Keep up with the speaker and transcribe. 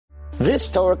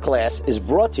This Torah class is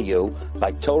brought to you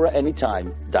by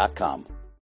TorahAnytime.com.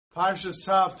 Parshas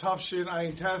Tzav, Tafshin,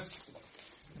 Ayin Tes.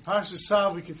 In Parshas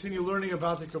Tzav, we continue learning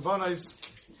about the Karbanos.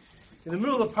 In the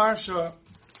middle of the Parsha,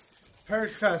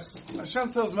 Perek Ches,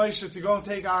 Hashem tells Moshe to go and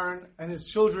take Aaron and his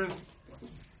children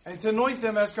and to anoint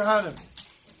them as Kohanim.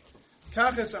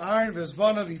 Kaches Aaron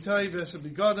v'ezbanav Itay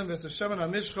v'esabigadim v'esashem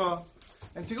HaMishcha,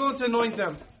 and to go and to anoint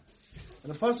them.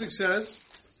 And the pasuk says,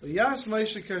 "V'yas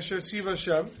Moshe kasher tziv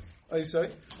Hashem."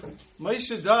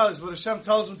 Moshe does what Hashem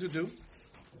tells him to do.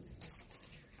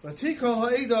 V'tikol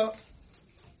ha'eda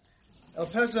el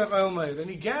Pesach Ayil, and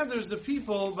he gathers the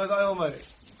people by the Ayil.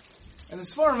 And the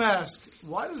Sfarim ask,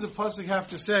 why does the pasuk have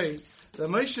to say that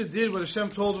Moshe did what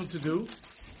Hashem told him to do,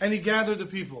 and he gathered the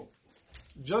people?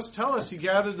 Just tell us he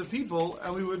gathered the people,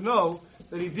 and we would know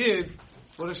that he did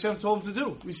what Hashem told him to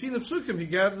do. We see in the Psukim, he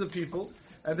gathered the people,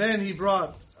 and then he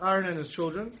brought Aaron and his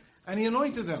children, and he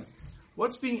anointed them.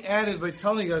 What's being added by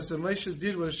telling us that Moshe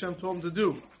did what Hashem told him to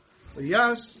do?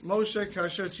 Yas Moshe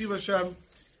kasher tziv Hashem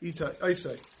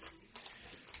Isai.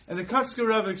 And the Kotzker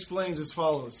Rebbe explains as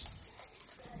follows.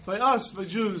 By us, by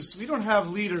Jews, we don't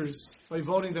have leaders by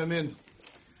voting them in.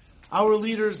 Our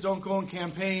leaders don't go and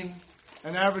campaign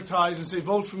and advertise and say,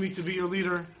 vote for me to be your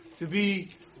leader, to be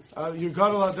your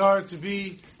Gadol Hadar, to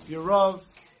be your Rav.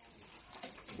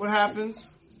 What happens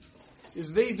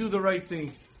is they do the right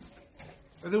thing.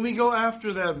 And then we go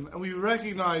after them and we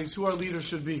recognize who our leader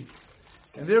should be.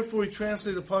 And therefore we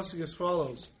translate the pasuk as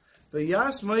follows.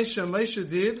 V'yas Moshe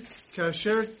did,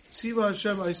 kasher tziva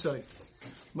Hashem Isai.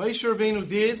 Moshe Rabbeinu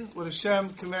did what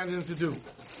Hashem commanded him to do.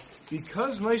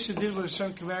 Because Moshe did what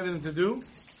Hashem commanded him to do,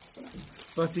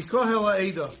 Vatikohel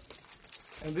ha'eda,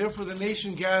 and therefore the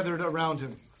nation gathered around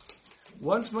him.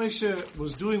 Once Moshe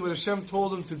was doing what Hashem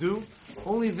told him to do,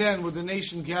 only then would the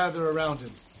nation gather around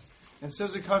him. And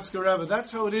says the Kotzker Rebbe, that's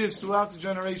how it is throughout the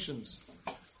generations.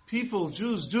 People,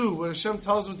 Jews, do what Hashem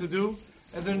tells them to do,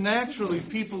 and then naturally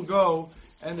people go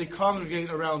and they congregate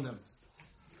around them.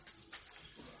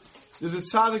 There's a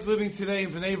tzaddik living today in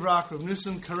Bnei Brak, Rav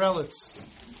Nissim Karelitz.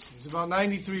 He's about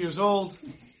 93 years old.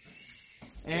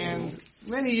 And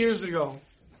many years ago,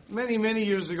 he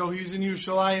was in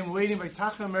Yerushalayim waiting by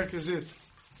Tachna Merkazit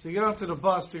to get onto the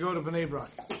bus to go to Bnei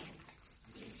Brak.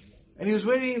 And he was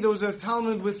waiting, there was a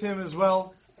Talmud with him as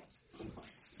well.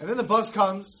 And then the bus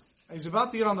comes, and he's about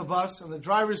to get on the bus, and the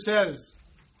driver says,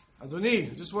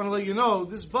 Adoni, I just want to let you know,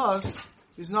 this bus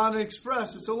is not an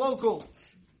express, it's a local.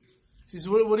 He says,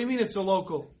 what do you mean it's a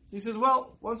local? He says,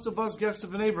 well, once the bus gets to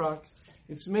Bnei Brak,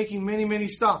 it's making many, many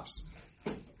stops.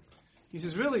 He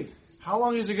says, really? How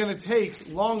long is it going to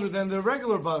take longer than the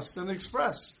regular bus, than the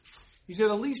express? He said,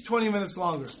 at least 20 minutes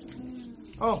longer.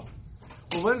 Oh,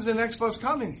 well, when's the next bus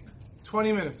coming?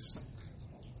 20 minutes.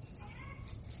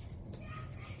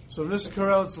 So Mr.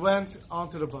 Karelitz went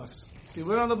onto the bus. He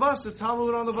went on the bus, the Talmud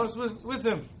went on the bus with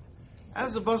him.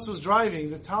 As the bus was driving,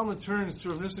 the Talmud turns to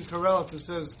Mr. Karelitz and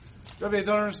says, Rabbi, I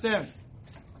don't understand.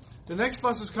 The next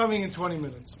bus is coming in 20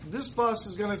 minutes. This bus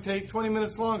is going to take 20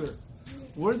 minutes longer.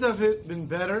 Wouldn't it have been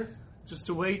better just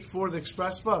to wait for the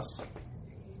express bus?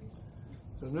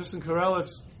 So Mr.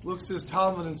 Karelitz looks at his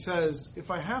Talmud and says,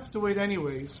 if I have to wait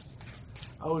anyways,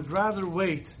 I would rather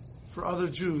wait for other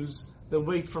Jews than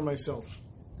wait for myself.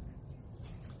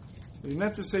 What he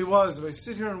meant to say was, if I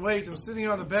sit here and wait, I'm sitting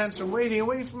here on the bench, I'm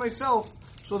waiting for myself,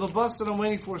 so the bus that I'm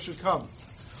waiting for should come.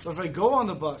 But if I go on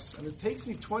the bus, and it takes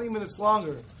me 20 minutes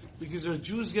longer, because there are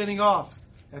Jews getting off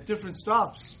at different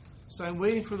stops, so I'm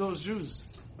waiting for those Jews.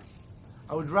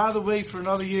 I would rather wait for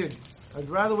another Yid. I'd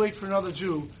rather wait for another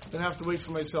Jew than have to wait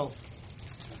for myself.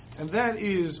 And that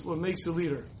is what makes a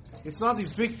leader. It's not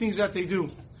these big things that they do.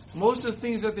 Most of the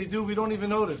things that they do, we don't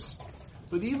even notice.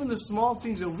 But even the small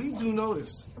things that we do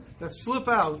notice, that slip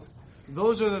out,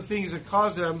 those are the things that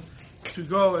cause them to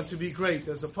go and to be great.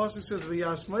 As the pasuk says,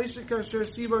 "V'yas Moshe kasher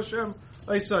tziv Hashem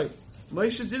Isai."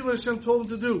 Moshe did what Hashem told him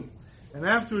to do. And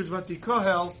afterwards,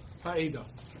 Vatikohel ha'eda.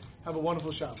 Have a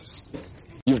wonderful Shabbos.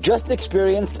 You've just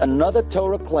experienced another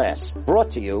Torah class brought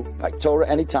to you by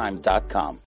TorahAnytime.com.